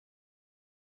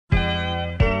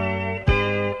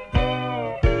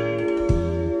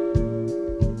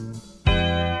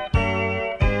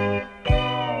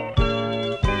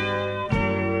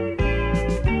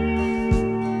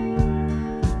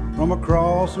From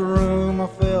across the room I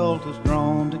felt us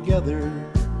drawn together.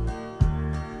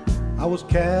 I was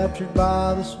captured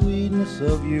by the sweetness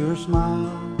of your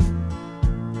smile,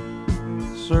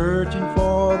 searching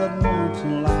for that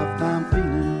once-in-a-lifetime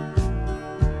feeling.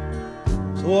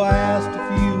 So I asked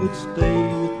if you would stay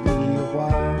with me a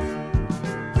while.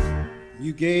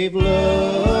 You gave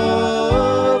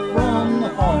love from the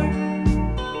heart.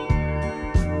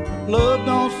 Love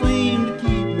don't seem to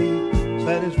keep me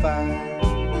satisfied.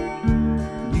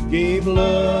 You gave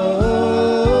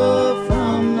love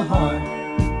from the heart.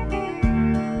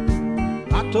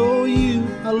 I told you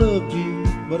I loved you,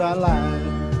 but I lied.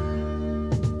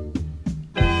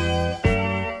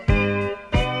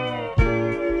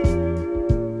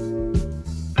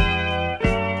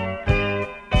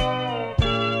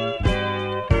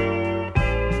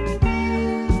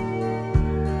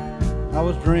 I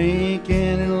was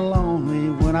drinking and lonely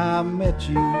when I met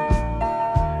you,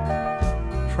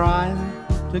 trying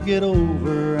to get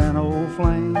over an old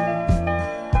flame.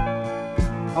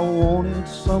 I wanted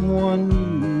someone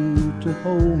new to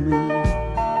hold me,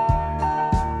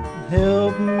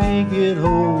 help me get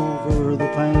over the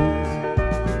pain.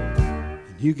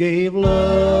 And you gave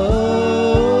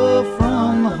love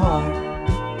from the heart.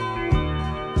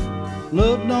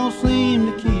 Love don't seem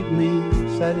to keep me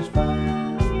satisfied.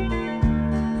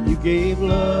 You gave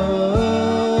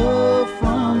love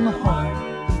from the heart.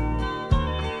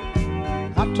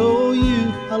 I told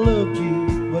you I loved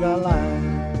you, but I lied.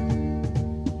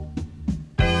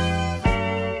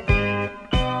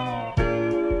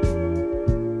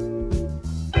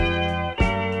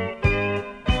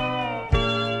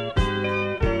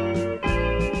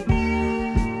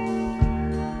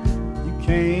 You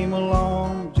came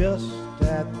along just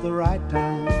at the right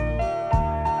time.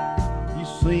 You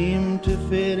seemed to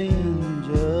fit in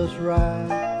just right.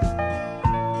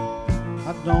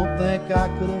 I don't think I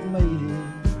could have made it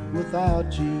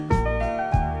without you.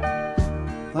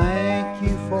 Thank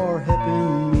you for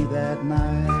helping me that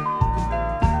night.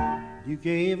 You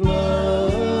gave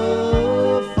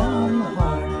love from the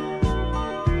heart.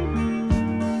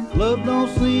 Love don't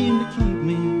seem to keep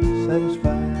me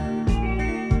satisfied.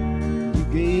 You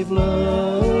gave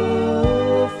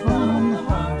love from the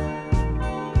heart.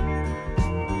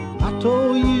 I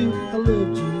told you I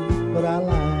loved you, but I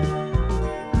lied.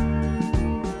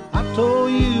 I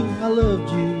told you I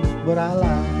loved you, but I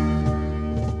lied.